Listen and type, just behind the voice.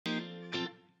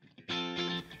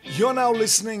You're now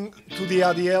listening to the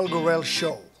Adiel Gorel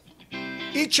Show.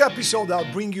 Each episode, I'll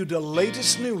bring you the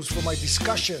latest news from my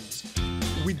discussions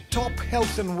with top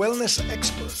health and wellness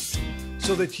experts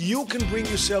so that you can bring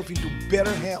yourself into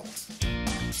better health.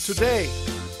 Today,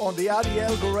 on the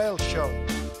Adiel Gorel Show.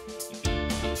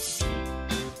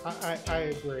 I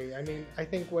agree. I mean, I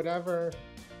think whatever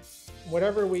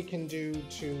we can do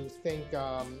to think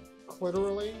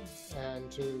clitorally and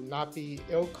to not be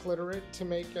ill-clitorate to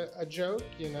make a joke,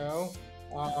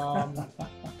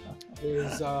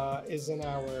 is in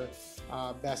our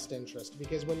best interest.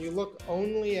 Because when you look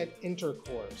only at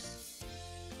intercourse.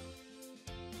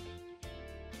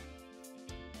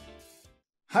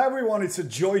 Hi everyone, it's a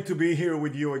joy to be here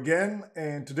with you again.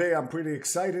 And today I'm pretty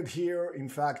excited here. In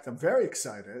fact, I'm very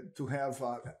excited to have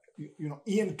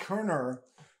Ian Kerner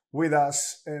with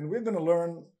us. And we're going to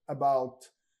learn about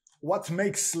what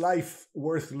makes life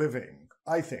worth living,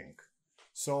 I think.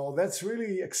 So that's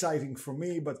really exciting for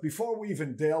me. But before we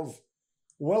even delve,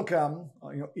 welcome,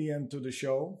 Ian, to the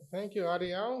show. Thank you,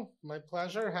 Adiel. My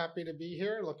pleasure. Happy to be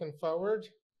here. Looking forward.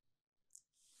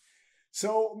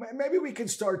 So maybe we can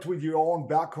start with your own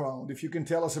background. If you can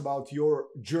tell us about your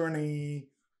journey,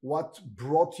 what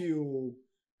brought you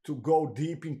to go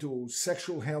deep into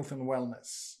sexual health and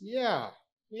wellness. Yeah.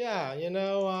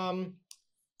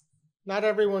 Not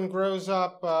everyone grows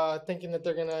up thinking that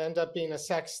they're going to end up being a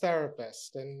sex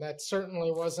therapist. And that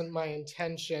certainly wasn't my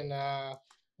intention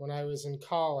when I was in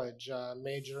college,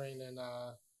 majoring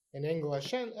in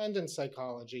English and in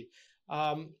psychology.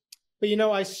 But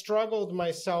I struggled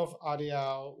myself,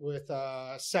 Adiel, with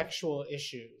sexual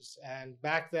issues. And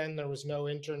back then there was no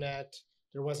internet.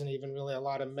 There wasn't even really a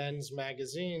lot of men's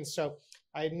magazines. So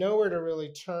I had nowhere to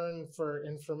really turn for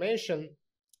information.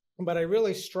 But I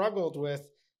really struggled with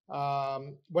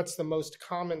what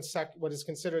is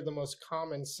considered the most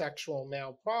common sexual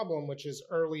male problem, which is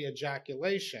early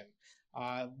ejaculation.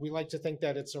 We like to think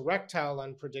that it's erectile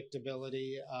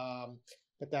unpredictability,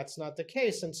 but that's not the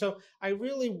case. And so I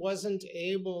really wasn't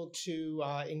able to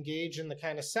engage in the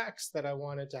kind of sex that I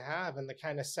wanted to have and the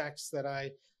kind of sex that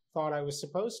I thought I was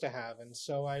supposed to have. And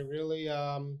so I really,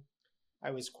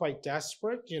 I was quite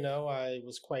desperate, I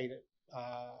was quite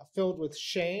filled with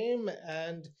shame,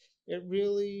 and it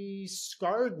really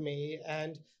scarred me.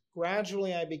 And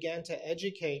gradually I began to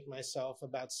educate myself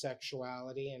about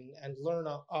sexuality and learn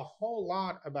a whole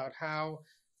lot about how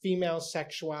female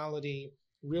sexuality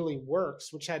really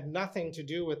works, which had nothing to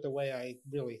do with the way I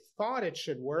really thought it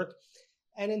should work.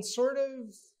 And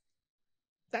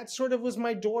that sort of was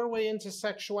my doorway into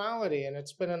sexuality. And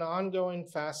it's been an ongoing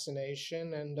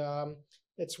fascination. And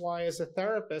it's why, as a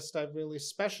therapist, I've really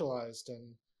specialized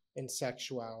in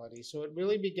sexuality. So it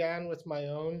really began with my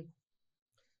own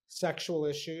sexual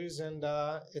issues. And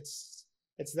it's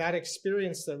that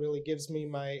experience that really gives me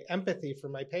my empathy for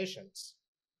my patients.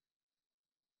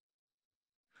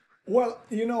 Well,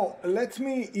 let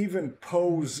me even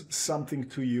pose something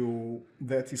to you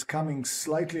that is coming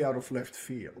slightly out of left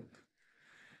field.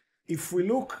 If we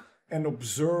look and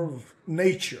observe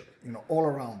nature, all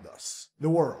around us, the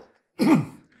world,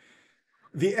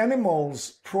 the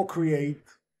animals procreate,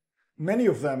 many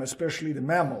of them, especially the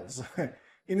mammals,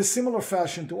 in a similar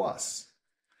fashion to us.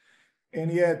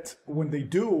 And yet, when they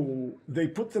do, they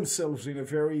put themselves in a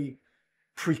very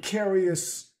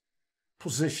precarious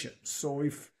position. So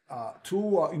if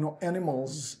two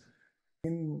animals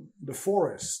in the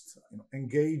forest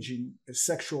engage in a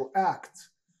sexual act,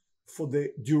 for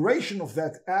the duration of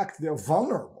that act, they're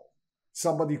vulnerable.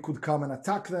 Somebody could come and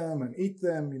attack them and eat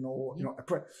them,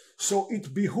 So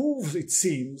it behooves, it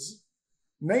seems,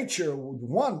 nature would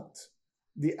want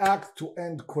the act to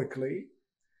end quickly,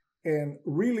 and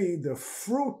really the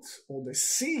fruit or the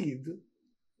seed,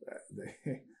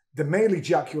 the male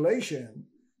ejaculation,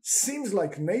 seems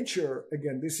like nature,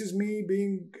 again, this is me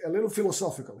being a little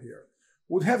philosophical here,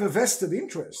 would have a vested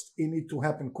interest in it to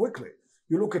happen quickly.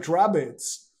 You look at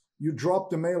rabbits, you drop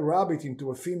the male rabbit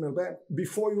into a female bed,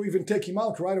 before you even take him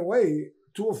out right away,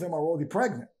 two of them are already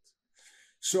pregnant.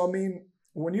 So,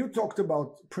 when you talked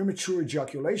about premature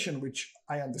ejaculation, which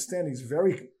I understand is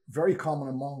very, very common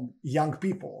among young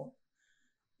people,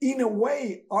 in a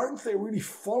way, aren't they really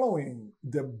following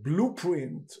the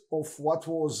blueprint of what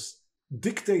was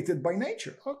dictated by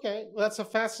nature? Okay, well, that's a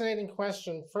fascinating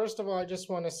question. First of all, I just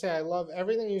want to say I love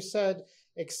everything you said,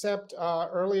 except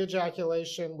early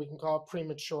ejaculation. We can call it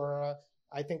premature.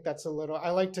 I think that's I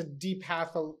like to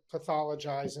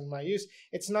depathologize in my use.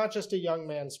 It's not just a young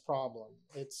man's problem.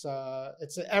 It's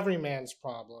every man's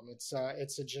problem. It's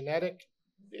a genetic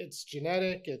it's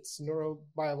genetic, it's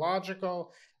neurobiological,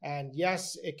 and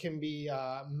yes, it can be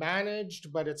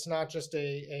managed, but it's not just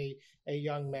a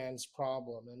young man's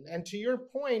problem. And to your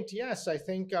point, yes, I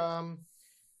think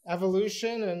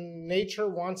evolution and nature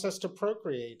wants us to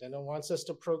procreate, and it wants us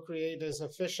to procreate as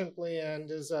efficiently and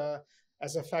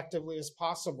as effectively as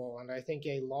possible. And I think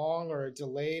a long or a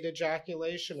delayed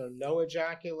ejaculation or no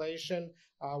ejaculation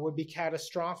would be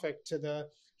catastrophic to the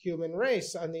human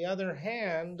race. On the other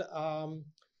hand,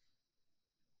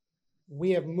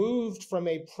 we have moved from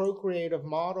a procreative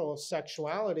model of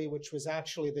sexuality, which was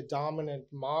actually the dominant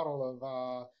model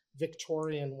of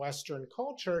Victorian Western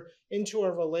culture, into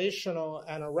a relational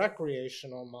and a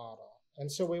recreational model.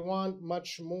 And so we want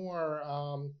much more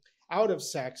out of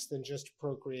sex than just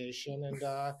procreation.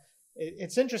 And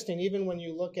it's interesting, even when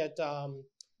you look at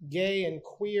gay and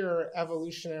queer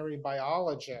evolutionary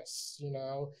biologists, you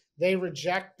know, they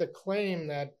reject the claim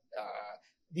that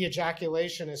the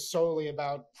ejaculation is solely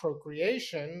about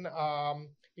procreation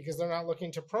because they're not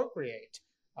looking to procreate.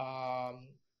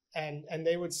 And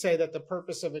they would say that the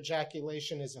purpose of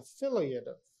ejaculation is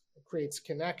affiliative. It creates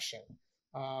connection.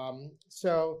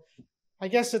 So I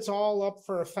guess it's all up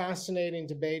for a fascinating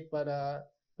debate, but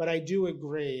I do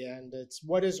agree. And it's,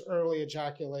 what is early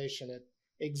ejaculation? It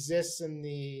exists in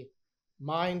the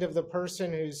mind of the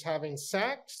person who's having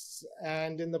sex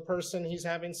and in the person he's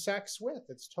having sex with.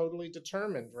 It's totally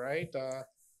determined, right?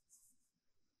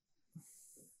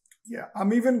 Yeah,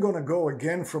 I'm even going to go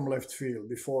again from left field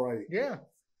before I Yeah.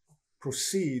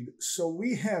 proceed. So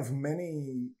we have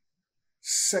many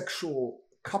sexual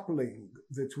coupling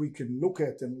that we can look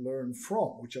at and learn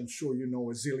from, which I'm sure you know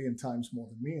a zillion times more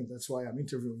than me, and that's why I'm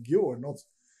interviewing you and not,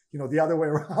 you know, the other way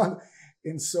around.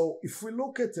 And so if we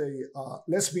look at a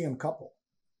lesbian couple,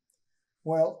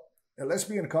 well, a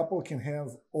lesbian couple can have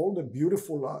all the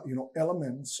beautiful,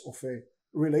 elements of a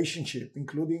relationship,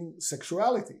 including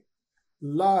sexuality,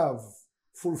 love,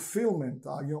 fulfillment,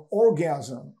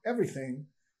 orgasm, everything.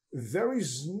 There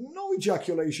is no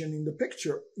ejaculation in the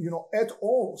picture, at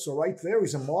all. So right there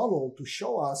is a model to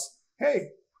show us,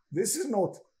 hey, this is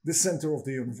not the center of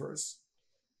the universe.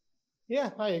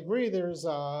 Yeah, I agree. There's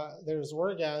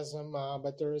orgasm,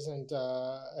 but there isn't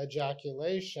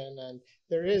ejaculation, and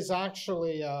there is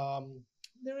actually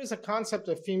there is a concept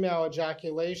of female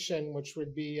ejaculation, which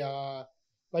would be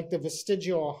like the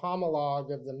vestigial homologue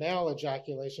of the male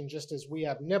ejaculation. Just as we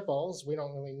have nipples, we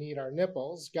don't really need our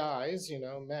nipples, guys,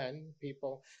 men,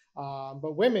 people,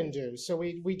 but women do. So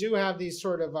we do have these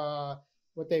sort of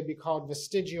what they'd be called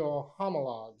vestigial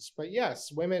homologues. But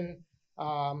yes, women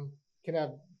can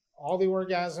have all the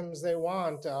orgasms they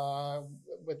want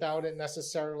without it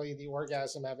necessarily the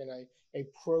orgasm having a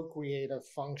procreative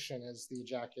function as the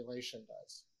ejaculation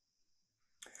does.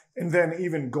 And then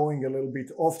even going a little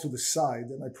bit off to the side,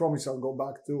 and I promise I'll go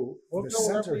back to the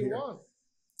center here.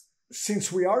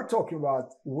 Since we are talking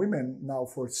about women now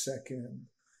for a second,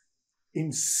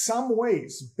 in some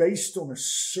ways, based on a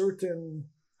certain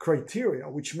criteria,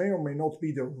 which may or may not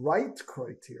be the right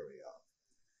criteria,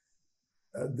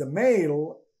 the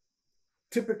male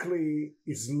typically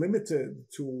is limited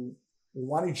to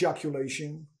one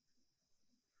ejaculation.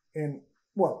 And,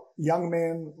 well, young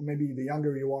men, maybe the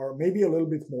younger you are, maybe a little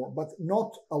bit more, but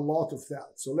not a lot of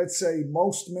that. So let's say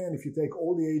most men, if you take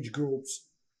all the age groups,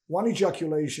 one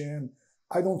ejaculation.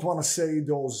 I don't want to say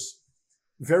those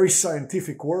very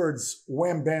scientific words,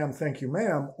 wham, bam, thank you,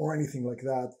 ma'am, or anything like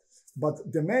that.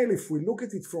 But the male, if we look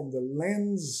at it from the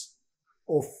lens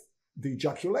of the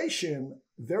ejaculation,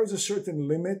 there is a certain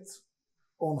limit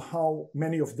on how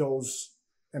many of those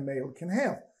a male can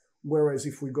have. Whereas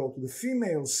if we go to the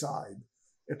female side,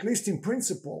 at least in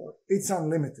principle, it's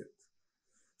unlimited.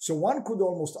 So one could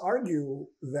almost argue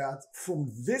that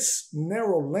from this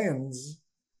narrow lens,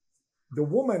 the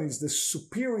woman is the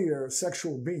superior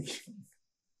sexual being.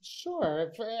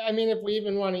 Sure. If we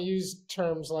even want to use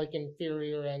terms like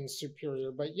inferior and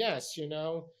superior, but yes, you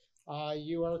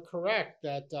are correct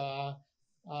that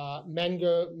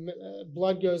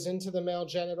blood goes into the male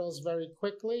genitals very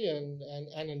quickly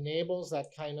and enables that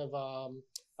kind of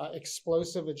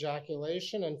explosive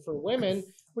ejaculation. And for women,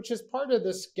 which is part of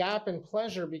this gap in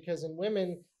pleasure, because in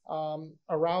women,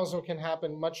 arousal can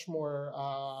happen much more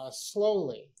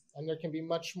slowly, and there can be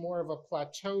much more of a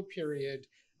plateau period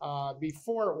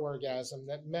before orgasm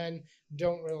that men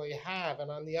don't really have.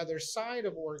 And on the other side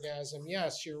of orgasm,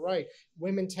 yes, you're right.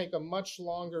 Women take a much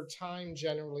longer time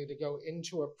generally to go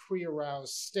into a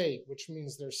pre-aroused state, which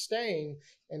means they're staying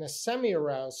in a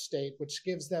semi-aroused state, which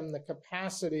gives them the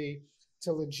capacity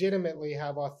to legitimately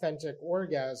have authentic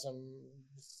orgasm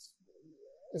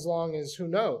as long as who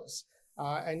knows.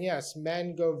 And yes,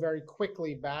 men go very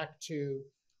quickly back to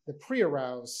the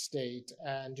pre-aroused state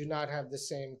and do not have the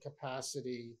same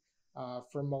capacity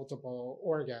for multiple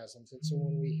orgasms. And so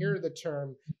when we hear the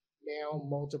term male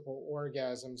multiple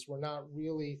orgasms, we're not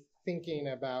really thinking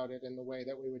about it in the way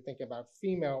that we would think about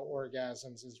female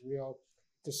orgasms as real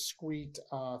discrete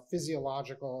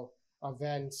physiological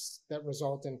events that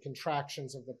result in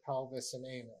contractions of the pelvis and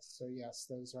anus. So yes,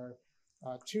 those are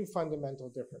two fundamental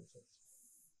differences.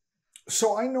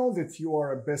 So I know that you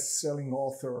are a best-selling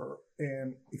author,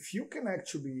 and if you can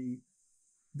actually,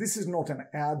 this is not an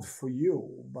ad for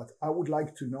you, but I would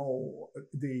like to know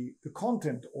the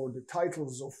content or the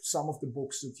titles of some of the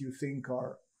books that you think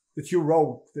are, that you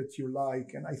wrote, that you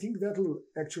like, and I think that'll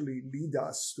actually lead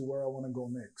us to where I want to go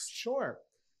next. Sure.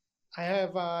 I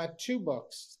have two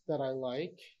books that I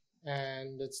like,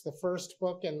 and it's the first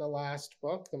book and the last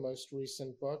book, the most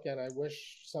recent book, and I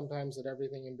wish sometimes that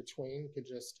everything in between could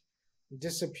just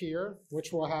disappear,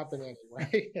 which will happen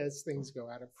anyway as things go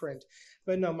out of print.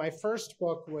 But no, my first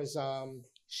book was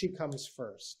She Comes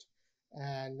First.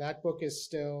 And that book is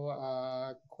still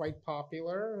quite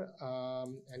popular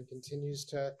and continues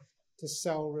to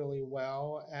sell really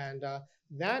well. And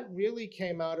that really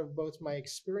came out of both my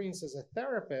experience as a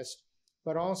therapist,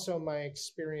 but also my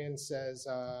experience as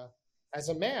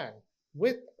a man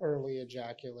with early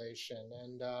ejaculation,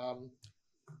 and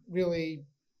really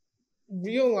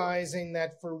realizing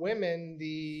that for women,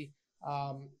 the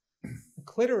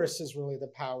clitoris is really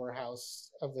the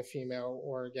powerhouse of the female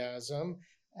orgasm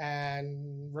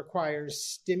and requires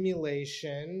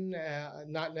stimulation,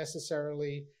 not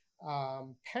necessarily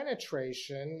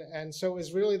penetration. And so it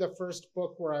was really the first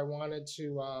book where I wanted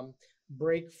to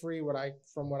break free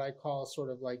from what I call sort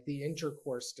of like the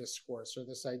intercourse discourse, or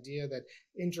this idea that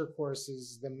intercourse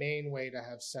is the main way to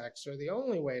have sex or the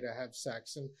only way to have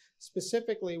sex. And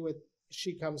specifically with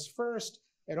She Comes First,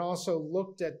 it also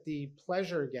looked at the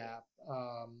pleasure gap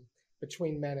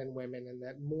between men and women, and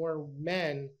that more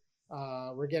men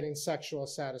were getting sexual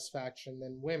satisfaction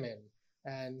than women.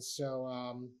 And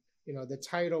so, the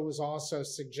title was also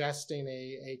suggesting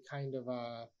a kind of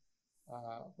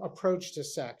approach to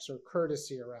sex or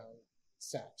courtesy around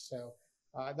sex. So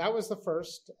that was the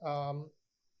first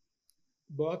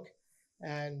book.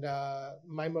 And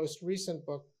my most recent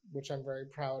book, which I'm very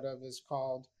proud of, is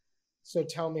called So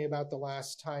Tell Me About the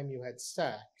Last Time You Had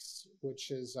Sex,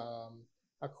 which is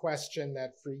a question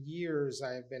that for years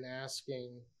I have been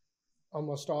asking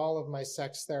almost all of my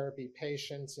sex therapy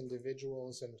patients,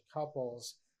 individuals, and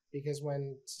couples, because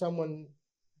when someone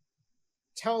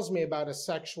tells me about a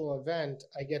sexual event,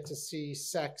 I get to see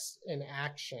sex in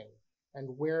action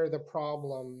and where the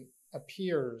problem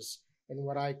appears in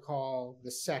what I call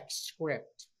the sex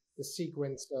script, the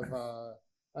sequence of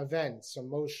events,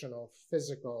 emotional,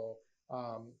 physical,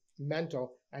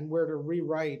 mental, and where to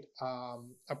rewrite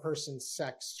a person's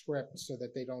sex script so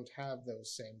that they don't have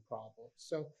those same problems.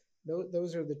 So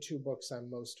those are the two books I'm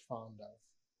most fond of.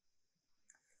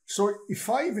 So if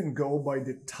I even go by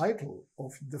the title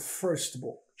of the first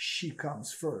book, She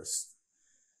Comes First,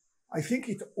 I think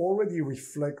it already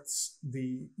reflects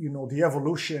the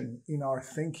evolution in our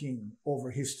thinking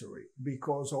over history,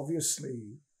 because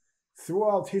obviously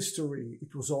throughout history,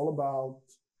 it was all about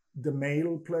the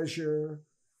male pleasure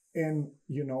and,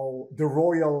 the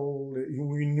royal,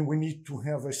 we need to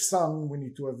have a son, we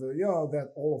need to have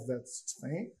all of that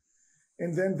thing.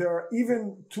 And then there are,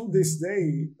 even to this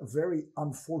day, very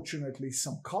unfortunately,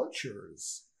 some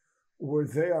cultures where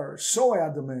they are so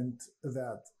adamant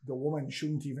that the woman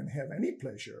shouldn't even have any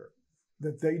pleasure,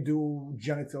 that they do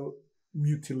genital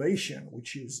mutilation,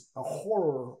 which is a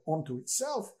horror unto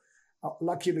itself.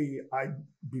 Luckily, I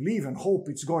believe and hope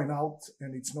it's going out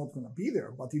and it's not going to be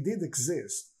there, but it did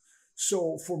exist.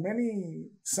 So for many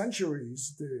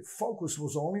centuries, the focus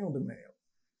was only on the male.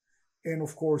 And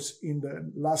of course, in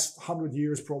the last 100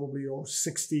 years, probably, or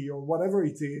 60, or whatever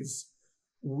it is,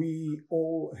 we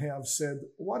all have said,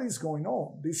 what is going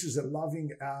on? This is a loving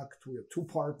act. We have two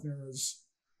partners.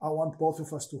 I want both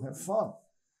of us to have fun.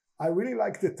 I really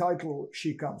like the title,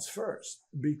 She Comes First,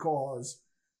 because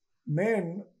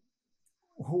men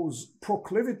whose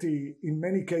proclivity in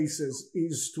many cases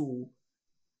is to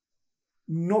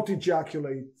not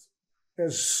ejaculate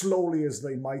as slowly as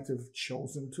they might have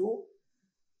chosen to,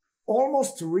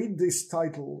 almost read this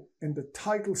title, and the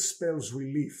title spells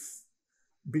relief,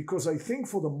 because I think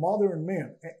for the modern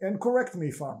man, and correct me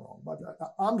if I'm wrong, but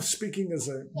I'm speaking as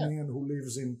a man who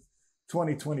lives in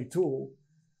 2022,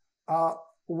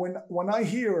 when I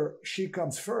hear She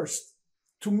Comes First,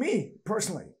 to me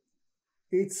personally,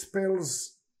 it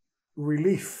spells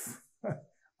relief.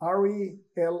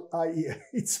 R-E-L-I-E.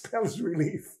 It spells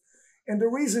relief. And the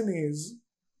reason is,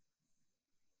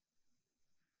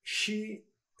 she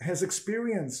has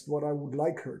experienced what I would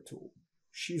like her to.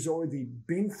 She's already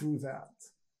been through that.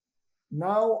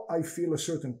 Now I feel a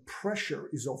certain pressure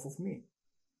is off of me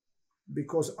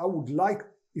because I would like,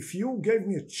 if you gave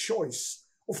me a choice,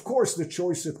 of course, the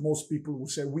choice that most people will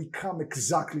say, we come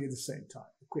exactly at the same time.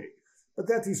 Okay. But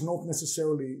that is not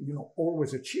necessarily,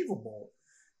 always achievable.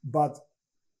 But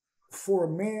for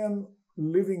a man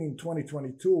living in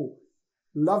 2022,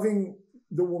 loving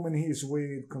the woman he is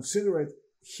with, considerate,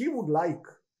 he would like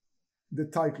the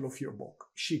title of your book,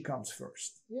 She Comes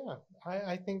First. Yeah,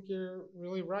 I think you're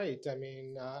really right. I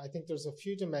mean, I think there's a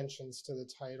few dimensions to the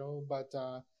title, but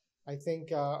I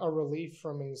think a relief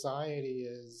from anxiety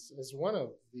is one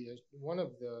of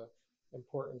the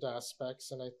important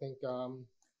aspects, and I think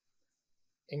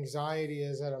anxiety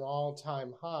is at an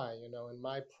all-time high. In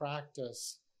my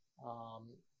practice,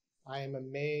 I am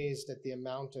amazed at the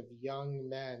amount of young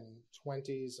men,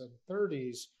 20s and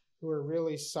 30s, who are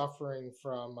really suffering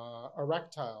from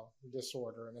erectile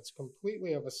disorder. And it's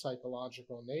completely of a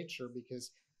psychological nature because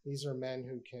these are men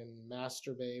who can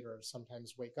masturbate or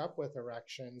sometimes wake up with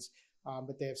erections,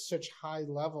 but they have such high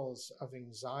levels of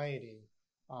anxiety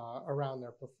around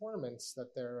their performance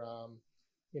that they're,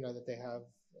 that they have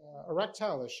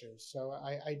erectile issues. So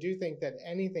I do think that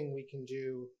anything we can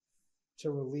do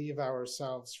to relieve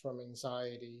ourselves from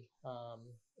anxiety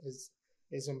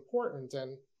is important.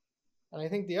 And I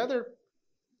think the other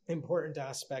important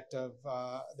aspect of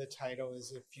the title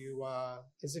is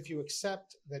if you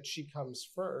accept that she comes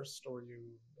first, or you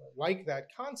like that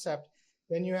concept,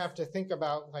 then you have to think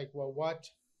about what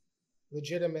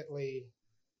legitimately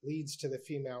leads to the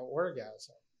female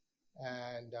orgasm,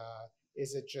 and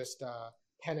is it just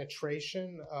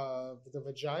penetration of the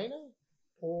vagina,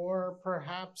 or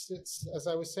perhaps it's, as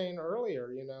I was saying earlier,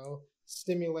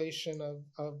 stimulation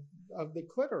of the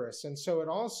clitoris. And so it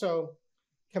also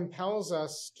compels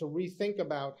us to rethink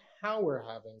about how we're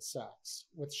having sex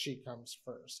with She Comes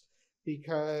First,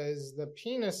 because the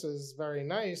penis is very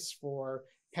nice for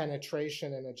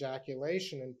penetration and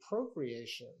ejaculation and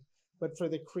procreation, but for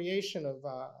the creation of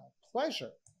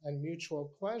pleasure and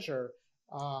mutual pleasure,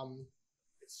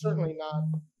 it's certainly not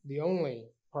the only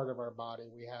part of our body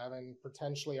we have, and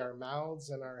potentially our mouths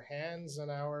and our hands and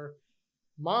our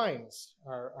minds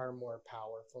are more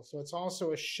powerful. So it's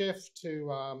also a shift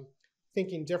to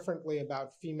thinking differently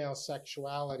about female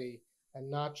sexuality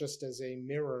and not just as a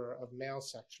mirror of male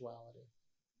sexuality.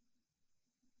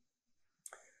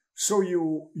 So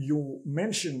you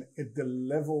mentioned at the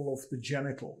level of the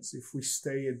genitals, if we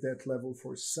stay at that level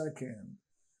for a second,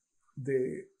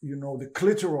 the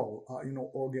clitoral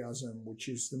orgasm, which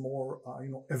is the more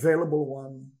available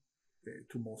one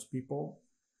to most people.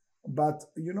 But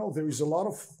there is a lot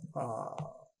of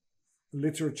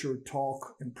literature,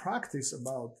 talk, and practice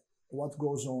about what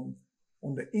goes on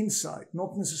the inside,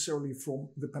 not necessarily from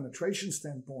the penetration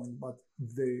standpoint, but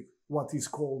what is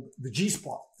called the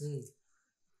G-spot,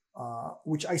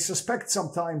 which I suspect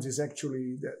sometimes is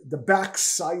actually the back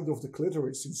side of the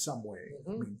clitoris in some way.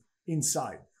 I mean,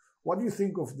 inside. What do you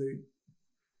think of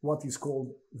what is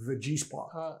called the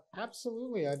G-spot?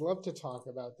 Absolutely. I'd love to talk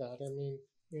about that. I mean,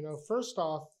 first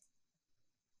off,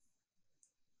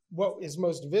 what is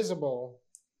most visible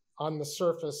on the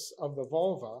surface of the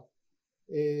vulva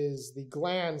is the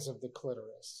glands of the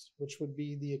clitoris, which would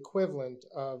be the equivalent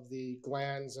of the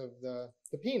glands of the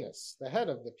penis, the head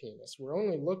of the penis. We're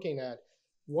only looking at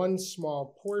one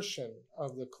small portion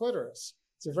of the clitoris.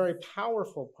 It's a very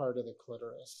powerful part of the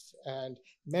clitoris. And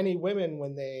many women,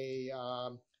 when they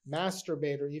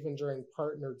masturbate or even during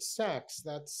partnered sex,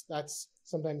 that's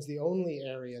sometimes the only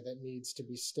area that needs to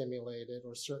be stimulated,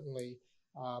 or certainly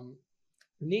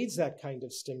needs that kind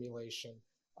of stimulation.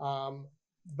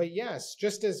 But yes,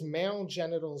 just as male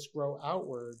genitals grow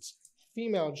outwards,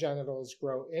 female genitals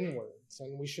grow inwards.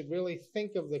 And we should really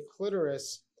think of the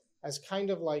clitoris as kind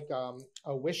of like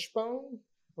a wishbone,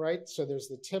 right? So there's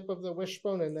the tip of the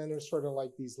wishbone, and then there's sort of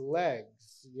like these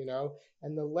legs,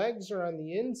 and the legs are on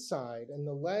the inside, and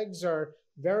the legs are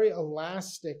very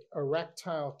elastic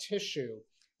erectile tissue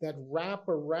that wrap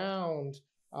around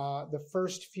the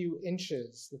first few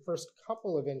inches, the first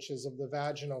couple of inches of the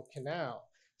vaginal canal.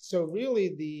 So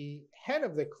really the head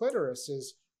of the clitoris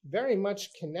is very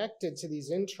much connected to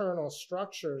these internal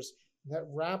structures that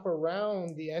wrap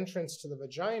around the entrance to the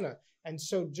vagina. And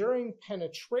so during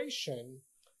penetration,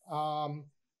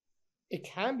 it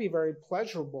can be very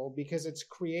pleasurable because it's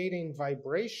creating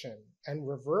vibration and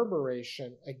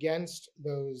reverberation against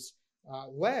those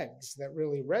legs that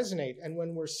really resonate. And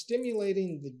when we're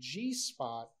stimulating the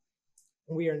G-spot,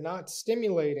 we are not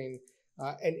stimulating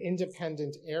an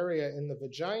independent area in the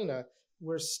vagina.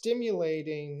 we're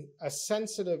stimulating a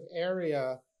sensitive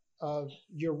area of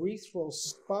urethral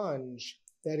sponge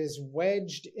that is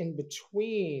wedged in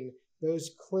between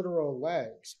those clitoral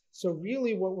legs. So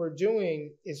really what we're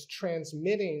doing is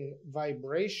transmitting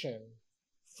vibration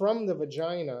from the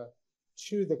vagina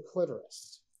to the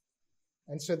clitoris.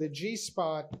 And so the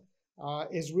G-spot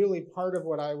is really part of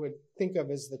what I would think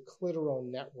of as the clitoral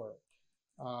network.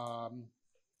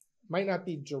 Might not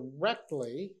be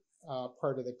directly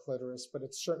part of the clitoris, but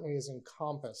it certainly is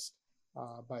encompassed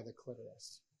by the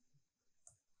clitoris.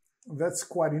 That's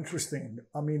quite interesting.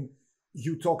 I mean,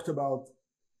 you talked about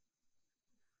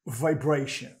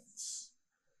vibrations.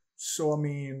 So, I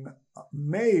mean,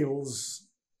 males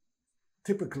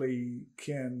typically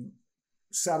can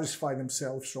satisfy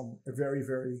themselves from a very,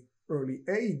 very early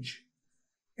age,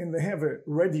 and they have a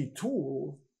ready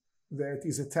tool that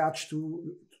is attached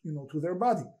to, to their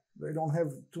body. They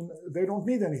don't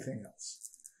need anything else.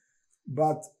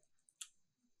 But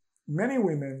many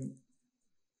women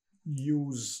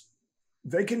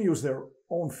they can use their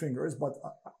own fingers, but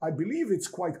I believe it's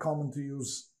quite common to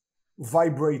use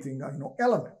vibrating,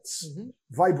 elements,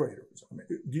 vibrators. I mean,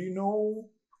 do you know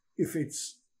if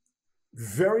it's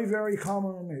very, very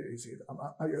common? Is it?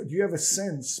 Do you have a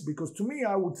sense? Because to me,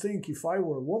 I would think if I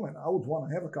were a woman, I would want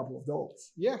to have a couple of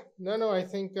those. Yeah, no, I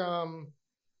think,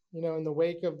 in the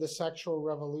wake of the sexual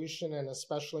revolution, and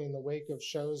especially in the wake of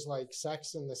shows like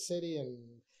Sex and the City, and,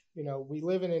 we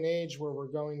live in an age where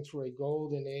we're going through a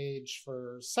golden age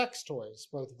for sex toys,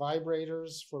 both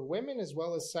vibrators for women as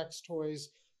well as sex toys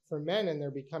for men, and they're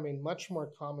becoming much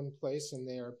more commonplace, and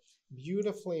they are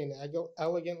beautifully and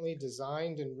elegantly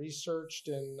designed and researched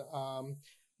in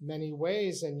many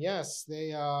ways. And yes,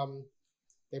 they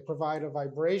provide a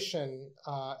vibration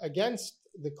against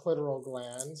the clitoral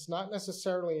glands, not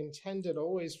necessarily intended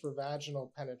always for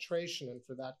vaginal penetration and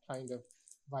for that kind of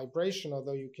vibration,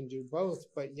 although you can do both.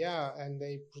 But yeah, and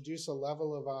they produce a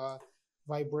level of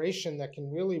vibration that can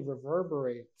really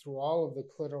reverberate through all of the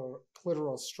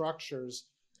clitoral structures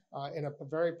in a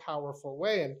very powerful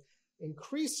way. And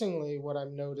increasingly, what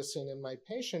I'm noticing in my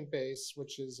patient base,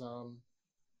 which is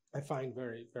I find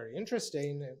very, very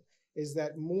interesting, is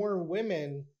that more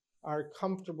women are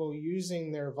comfortable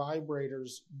using their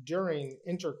vibrators during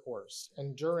intercourse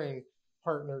and during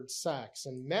partnered sex.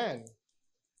 And men,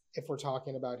 if we're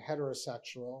talking about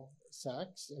heterosexual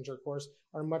sex, intercourse,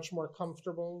 are much more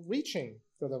comfortable reaching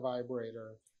for the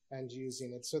vibrator and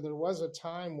using it. So there was a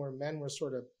time where men were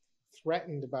sort of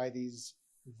threatened by these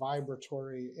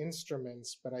vibratory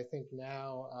instruments, but I think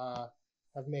now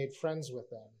have made friends with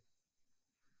them.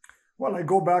 Well, I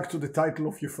go back to the title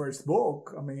of your first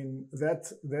book. I mean,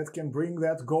 that can bring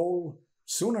that goal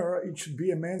sooner. It should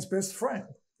be a man's best friend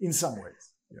in some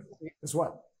ways, as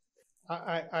well.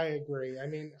 I agree. I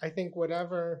mean, I think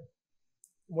whatever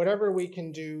we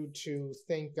can do to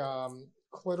think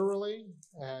clitorally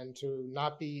and to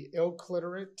not be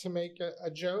ill-clitorate, to make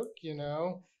a joke,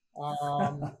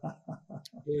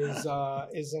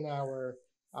 is in our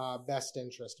best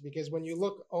interest. Because when you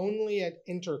look only at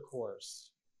intercourse,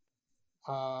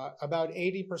 about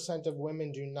 80% of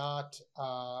women do not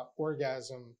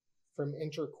orgasm from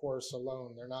intercourse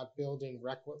alone. They're not building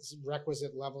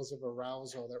requisite levels of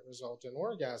arousal that result in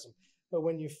orgasm. But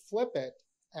when you flip it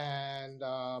and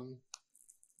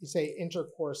you say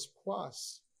intercourse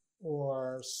plus,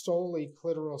 or solely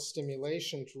clitoral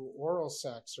stimulation through oral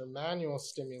sex or manual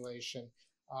stimulation,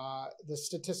 the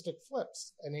statistic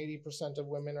flips, and 80% of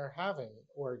women are having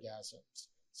orgasms.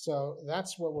 So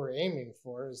that's what we're aiming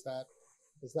for, is that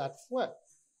flip.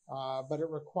 But it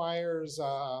requires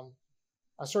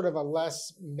a sort of a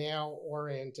less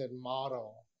male-oriented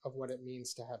model of what it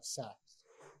means to have sex.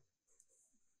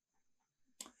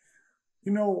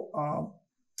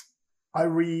 I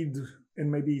read,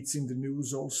 and maybe it's in the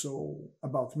news also,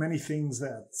 about many things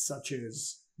such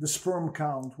as the sperm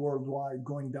count worldwide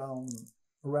going down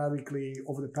radically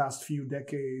over the past few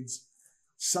decades.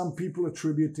 Some people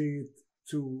attribute it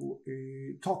to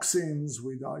toxins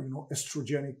with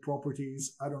estrogenic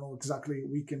properties. I don't know exactly.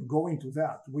 We can go into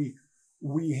that. We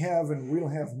have and will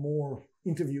have more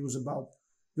interviews about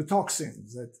the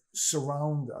toxins that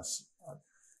surround us.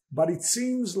 But it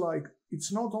seems like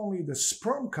it's not only the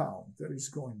sperm count that is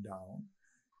going down,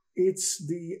 it's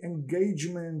the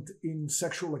engagement in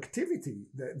sexual activity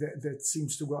that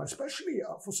seems to go, especially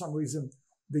for some reason,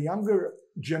 the younger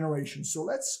generation. So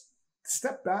let's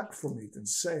step back from it and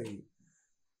say,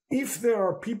 if there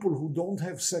are people who don't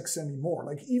have sex anymore,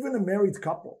 like even a married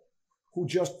couple who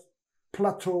just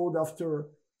plateaued after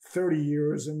 30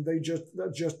 years and they're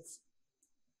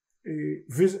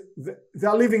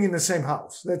living in the same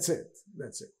house. That's it.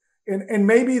 And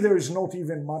maybe there is not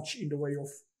even much in the way of,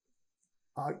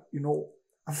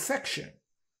 affection,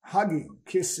 hugging,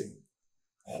 kissing,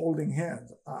 holding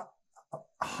hands.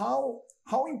 How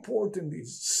important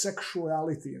is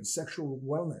sexuality and sexual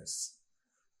wellness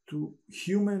to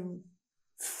human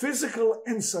physical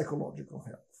and psychological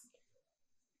health?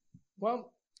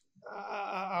 Well,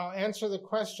 I'll answer the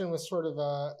question with sort of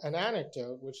an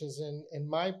anecdote, which is in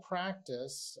my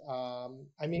practice,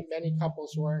 I meet many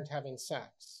couples who aren't having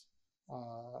sex,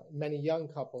 many young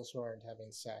couples who aren't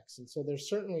having sex. And so they're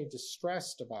certainly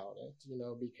distressed about it,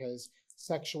 because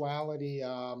sexuality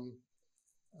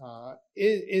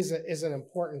is an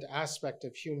important aspect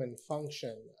of human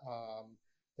function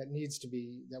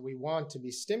that we want to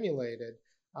be stimulated.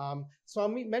 So I'll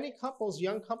meet many couples,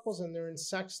 young couples, and they're in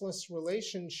sexless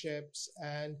relationships.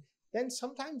 And then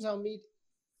sometimes I'll meet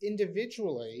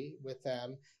individually with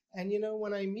them. And,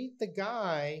 when I meet the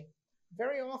guy,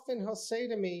 very often he'll say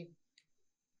to me,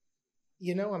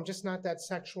 I'm just not that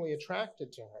sexually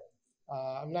attracted to her.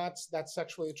 I'm not that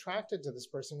sexually attracted to this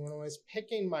person. When I was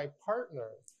picking my partner,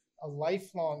 a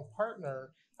lifelong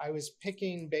partner, I was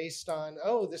picking based on,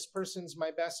 this person's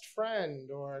my best friend,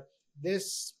 or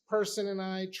this person and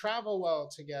I travel well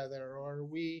together, or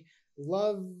we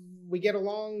get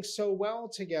along so well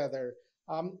together.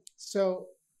 So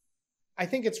I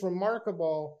think it's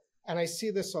remarkable, and I see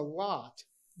this a lot,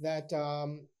 that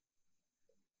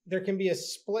there can be a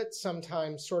split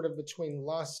sometimes sort of between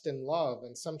lust and love.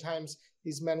 And sometimes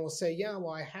these men will say, yeah,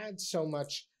 well, I had so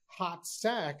much hot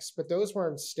sex, but those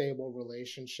weren't stable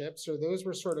relationships, or those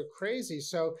were sort of crazy.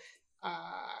 So,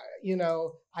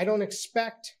 I don't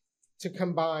expect to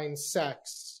combine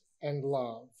sex and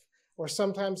love. Or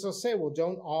sometimes they'll say, well,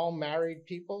 don't all married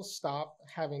people stop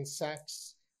having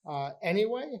sex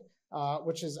anyway?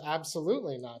 Which is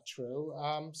absolutely not true.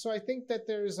 So I think that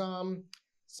there's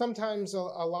sometimes a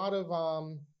lot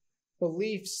of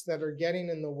beliefs that are getting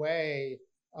in the way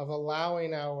of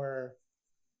allowing our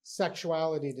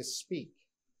sexuality to speak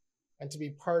and to be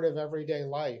part of everyday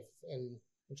life, in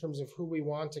terms of who we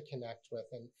want to connect with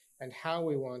and how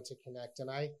we want to connect. And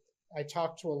I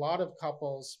talk to a lot of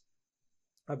couples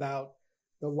about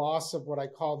the loss of what I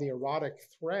call the erotic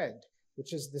thread,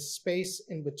 which is the space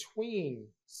in between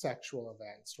sexual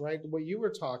events, right? What you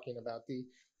were talking about,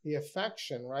 the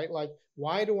affection, right? Like,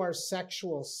 why do our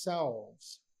sexual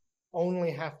selves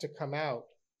only have to come out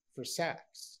for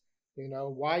sex?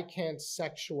 Why can't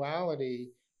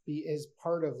sexuality be as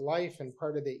part of life and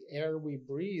part of the air we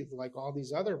breathe, like all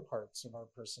these other parts of our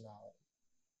personality?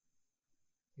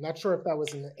 I'm not sure if that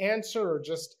was an answer or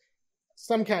just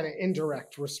some kind of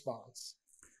indirect response.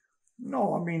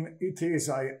 No, I mean, it is.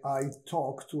 I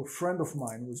talked to a friend of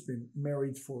mine who's been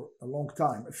married for a long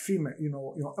time, a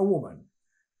female, a woman.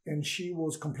 And she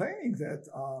was complaining that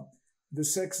the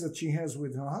sex that she has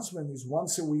with her husband is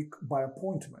once a week by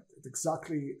appointment at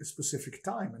exactly a specific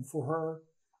time. And for her,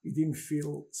 it didn't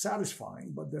feel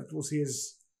satisfying, but that was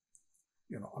his,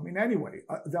 anyway,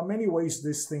 there are many ways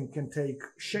this thing can take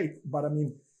shape. But I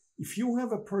mean, if you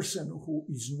have a person who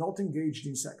is not engaged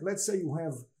in sex, let's say you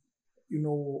have,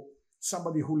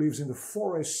 somebody who lives in the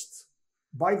forest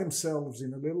by themselves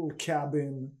in a little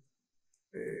cabin.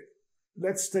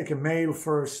 Let's take a male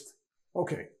first.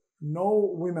 Okay, no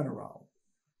women around.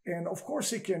 And of course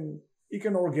he can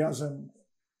orgasm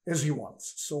as he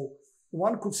wants. So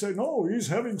one could say, no, he's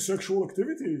having sexual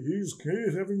activity. He's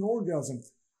having orgasm.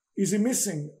 Is he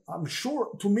missing? I'm sure,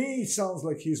 to me, it sounds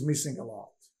like he's missing a lot.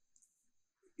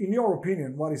 In your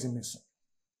opinion, what is he missing?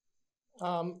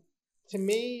 To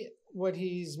me, what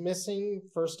he's missing,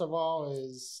 first of all,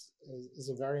 is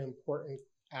a very important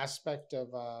aspect of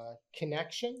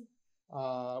connection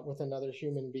with another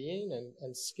human being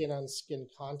and skin-on-skin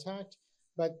contact.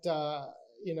 But,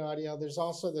 Adiel, there's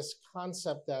also this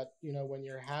concept that, when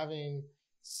you're having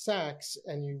sex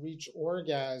and you reach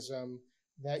orgasm,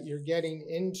 that you're getting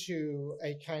into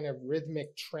a kind of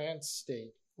rhythmic trance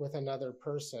state with another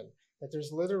person. That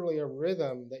there's literally a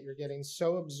rhythm that you're getting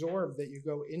so absorbed that you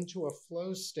go into a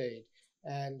flow state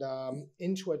and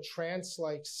into a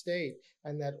trance-like state,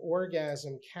 and that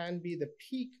orgasm can be the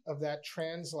peak of that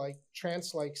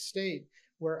trance-like state,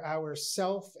 where our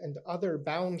self and other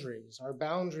boundaries, our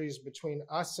boundaries between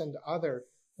us and other,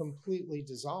 completely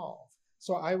dissolve.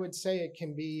 So I would say it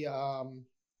can be a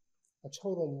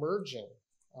total merging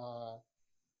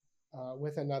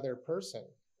with another person,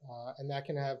 and that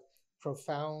can have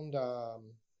profound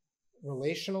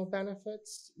relational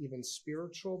benefits, even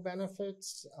spiritual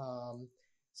benefits.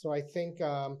 So I think,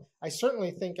 I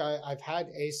certainly think I've had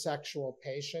asexual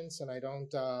patients, and I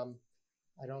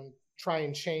I don't try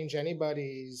and change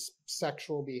anybody's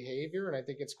sexual behavior, and I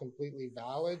think it's completely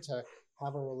valid to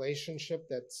have a relationship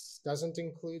that doesn't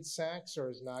include sex or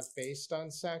is not based on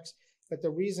sex. But the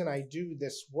reason I do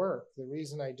this work, the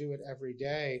reason I do it every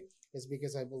day, is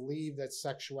because I believe that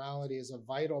sexuality is a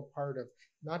vital part of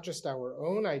not just our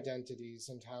own identities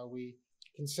and how we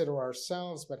consider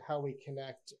ourselves, but how we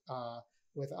connect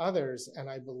with others. And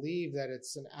I believe that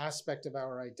it's an aspect of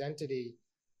our identity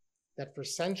that for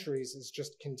centuries is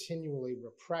just continually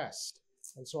repressed.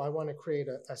 And so I want to create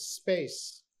a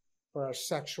space for our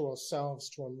sexual selves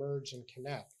to emerge and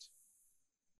connect.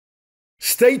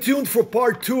 Stay tuned for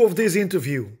part 2 of this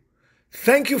interview.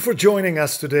 Thank you for joining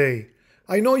us today.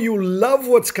 I know you love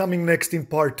what's coming next in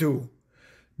part 2.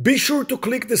 Be sure to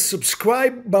click the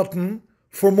subscribe button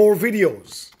for more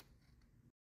videos.